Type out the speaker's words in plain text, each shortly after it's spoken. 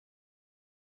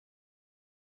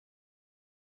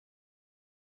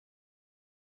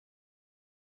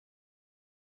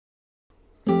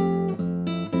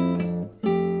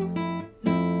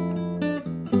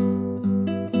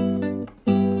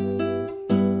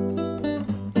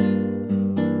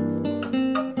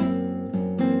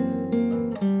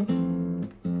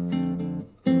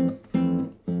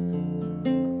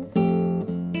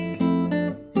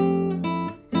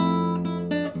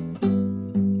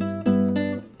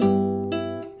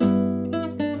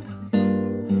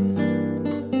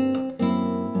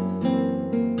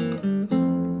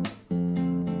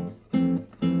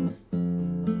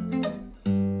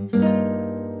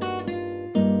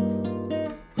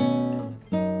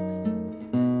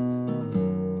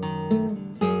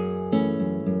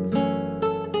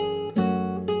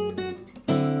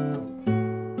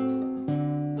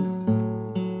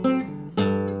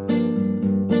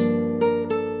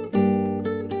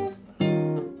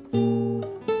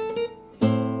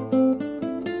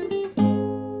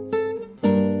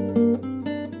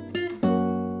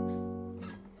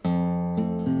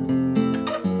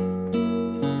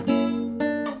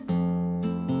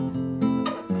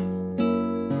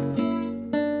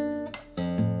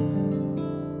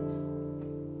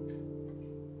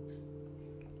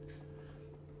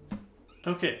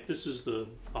Okay, this is the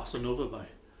Bossa Nova by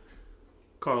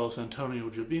Carlos Antonio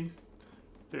Jobim.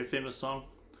 Very famous song.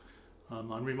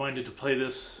 I'm reminded to play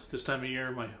this time of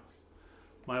year.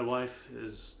 My wife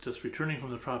is just returning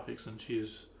from the tropics and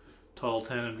she's tall,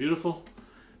 tan, and beautiful.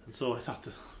 And so I thought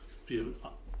it'd be a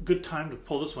good time to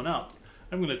pull this one out.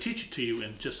 I'm going to teach it to you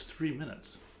in just 3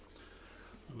 minutes.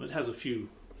 It has a few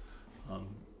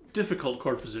difficult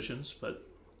chord positions, but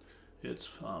it's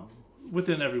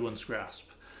within everyone's grasp.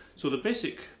 So the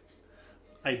basic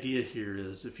idea here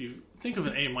is, if you think of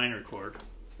an A minor chord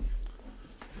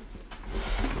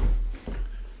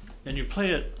and you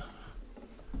play it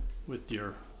with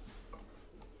your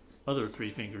other 3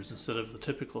 fingers instead of the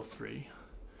typical 3,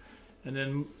 and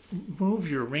then move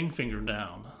your ring finger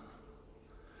down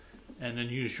and then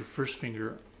use your first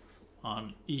finger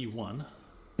on E1,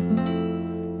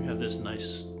 you have this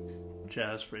nice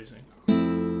jazz phrasing.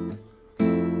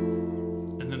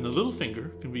 And then the little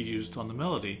finger can be used on the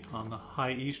melody, on the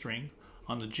high E string,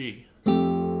 on the G.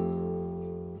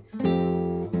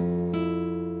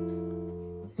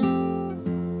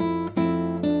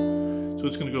 So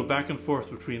it's going to go back and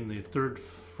forth between the 3rd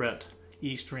fret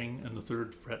E string and the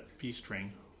 3rd fret B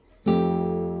string.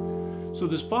 So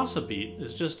this bossa beat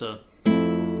is just a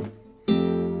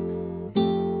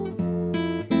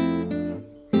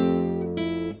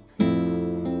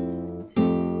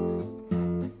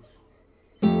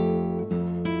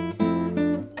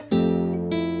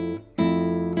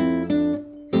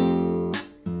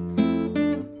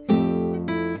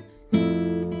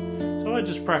I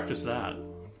just practice that.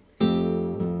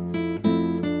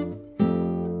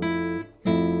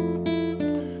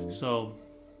 So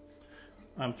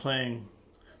I'm playing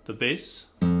the bass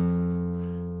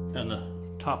and the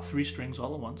top 3 strings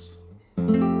all at once.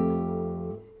 And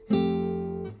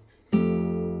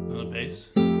the bass.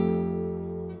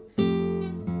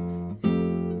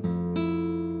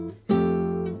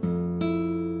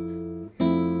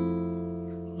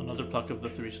 Another pluck of the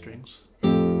 3 strings.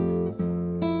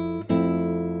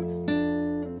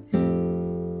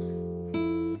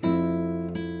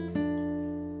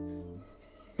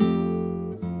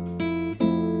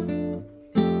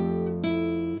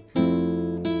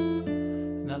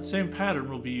 That same pattern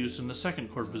will be used in the 2nd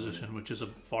chord position, which is a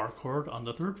bar chord on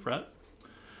the 3rd fret.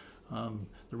 The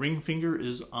ring finger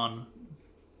is on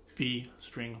B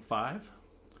string 5.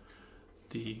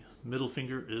 The middle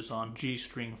finger is on G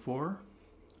string 4,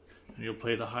 and you'll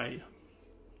play the high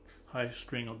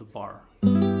string of the bar.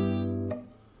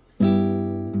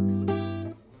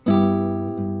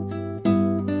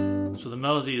 So the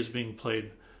melody is being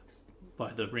played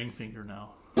by the ring finger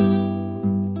now.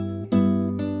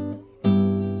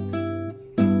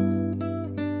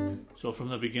 So from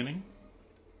the beginning.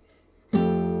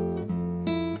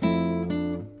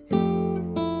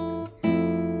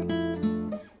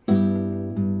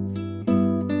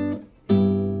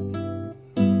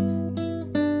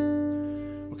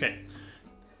 Okay,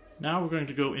 now we're going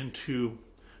to go into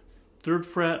 3rd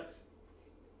fret,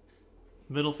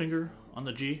 middle finger on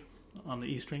the G, on the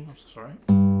E string, I'm so sorry.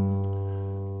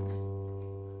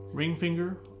 Ring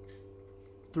finger,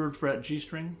 3rd fret G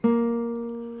string.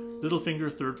 Little finger,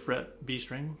 3rd fret B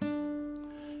string,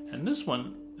 and this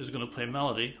one is going to play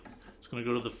melody. It's going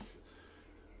to go to the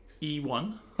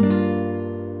E1,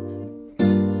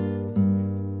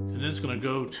 and then it's going to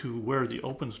go to where the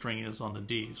open string is on the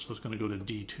D, so it's going to go to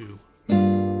D2.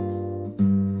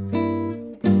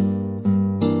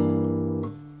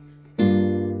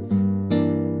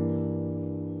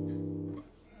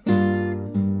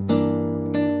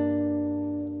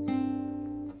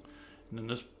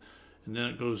 And then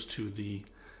it goes to the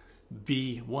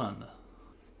B1.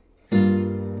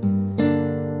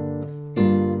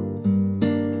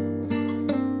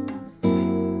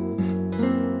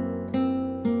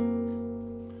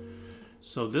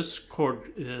 So this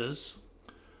chord is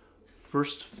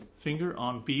 1st finger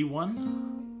on B1,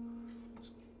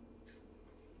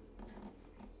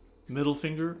 middle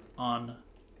finger on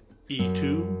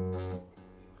E2,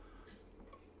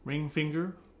 ring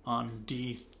finger on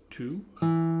D2,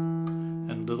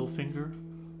 and little finger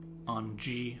on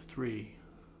G3.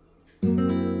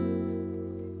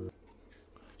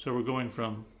 So we're going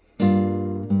from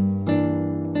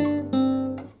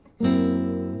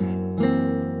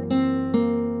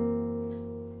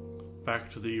back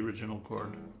to the original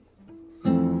chord.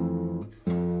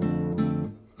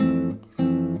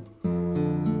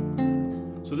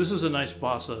 So this is a nice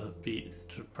bossa beat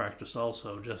to practice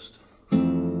also, just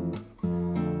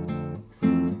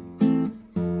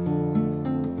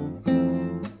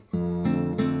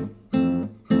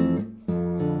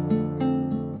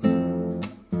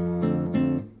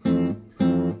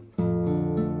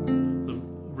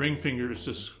finger is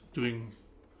just doing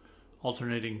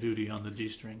alternating duty on the D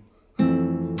string.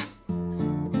 And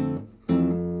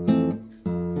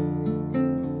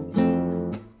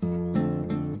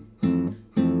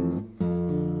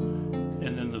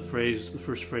then the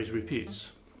first phrase repeats.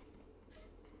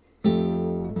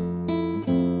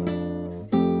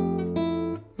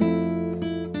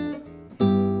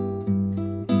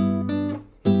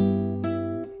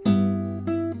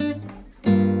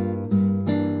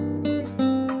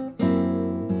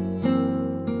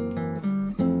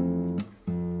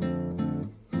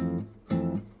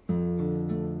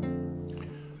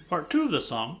 Part 2 of the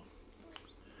song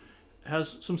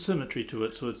has some symmetry to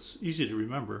it, so it's easy to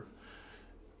remember.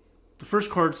 The first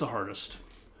chord's the hardest.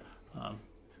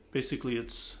 Basically,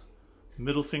 it's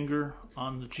middle finger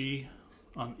on the G,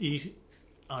 on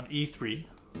E3,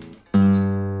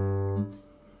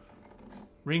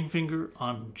 ring finger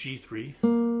on G3,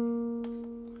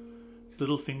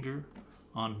 little finger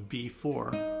on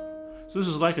B4. So this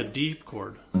is like a D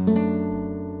chord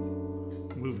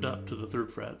moved up to the 3rd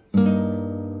fret.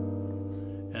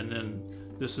 And then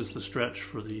this is the stretch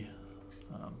for the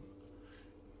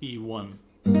E1.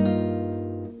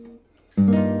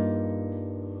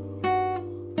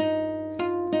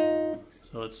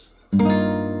 So it's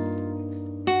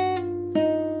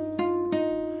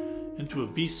into a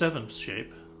B7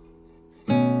 shape.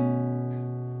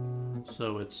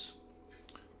 So it's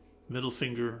middle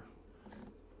finger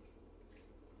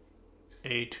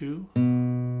A2,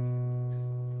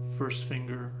 first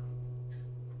finger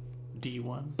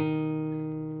D1,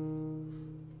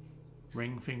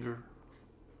 ring finger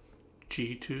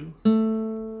G2,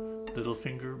 little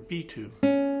finger B2.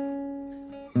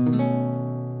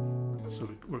 So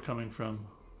we're coming from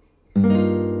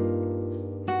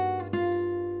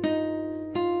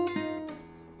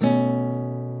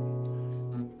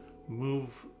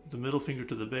move the middle finger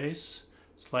to the bass,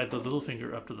 slide the little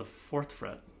finger up to the 4th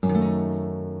fret.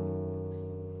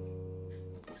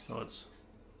 So it's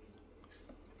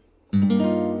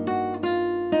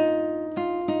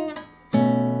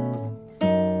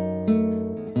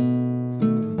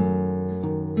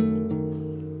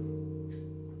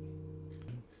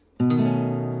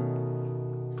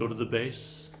go to the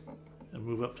bass and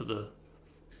move up to the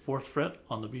 4th fret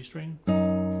on the B string.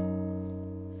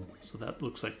 So that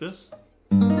looks like this.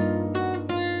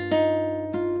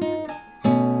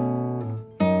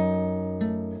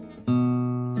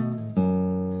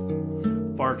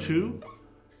 Bar 2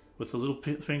 with the little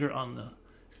finger on the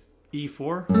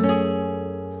E4.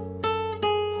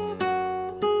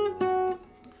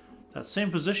 That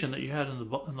same position that you had in the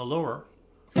lower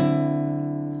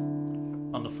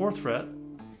on the 4th fret.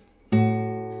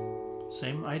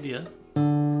 Same idea.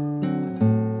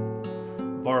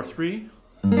 Bar 3.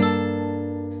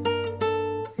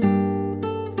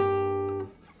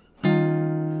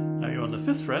 Now you're on the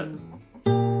 5th fret.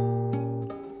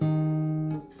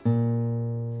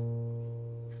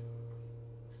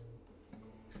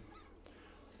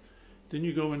 Then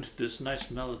you go into this nice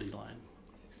melody line.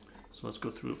 So let's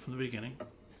go through it from the beginning.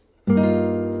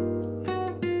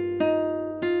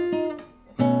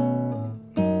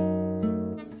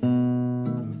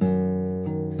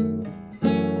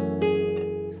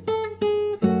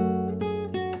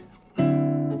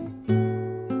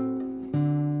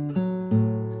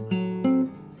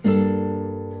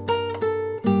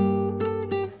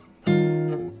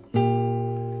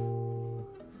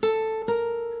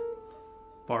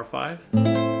 Bar 5,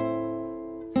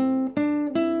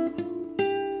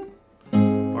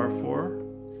 bar 4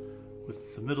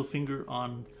 with the middle finger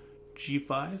on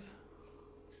G5,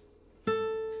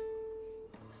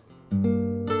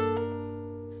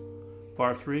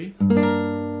 bar 3,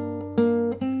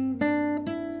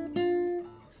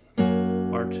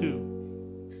 bar 2.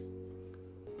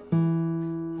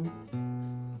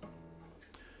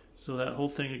 So that whole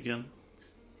thing again.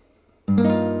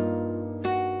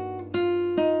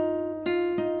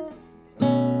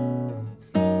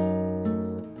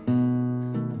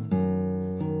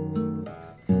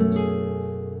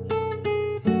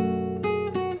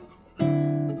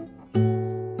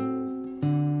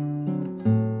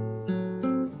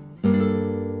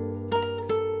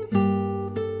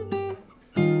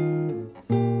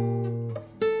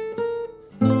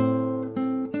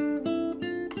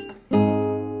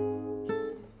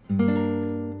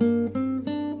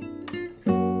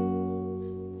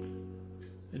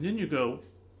 And then you go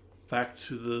back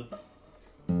to the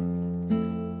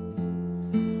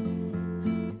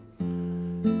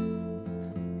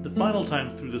final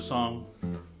time through the song.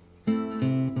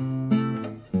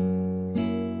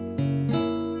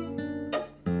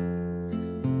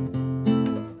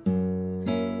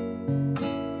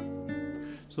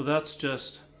 that's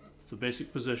just the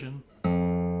basic position.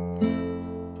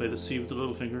 Play the C with the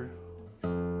little finger.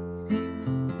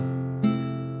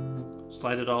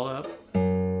 Slide it all up.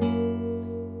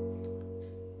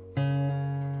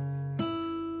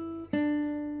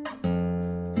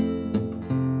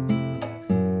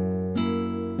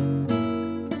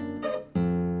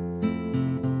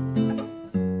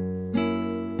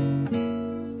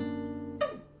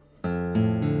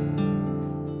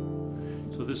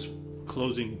 So this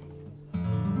closing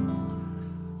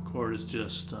chord is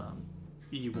just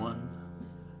E1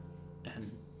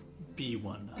 and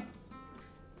B1.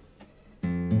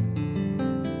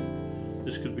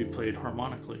 This could be played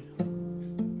harmonically.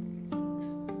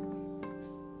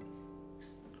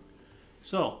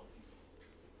 So,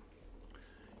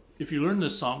 if you learn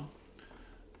this song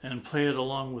and play it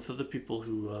along with other people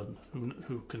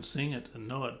who can sing it and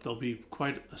know it, they'll be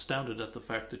quite astounded at the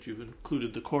fact that you've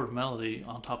included the chord melody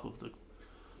on top of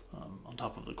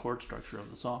the chord structure of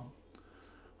the song.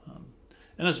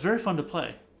 And it's very fun to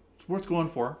play. It's worth going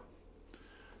for.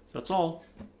 So that's all.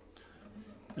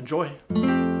 Enjoy.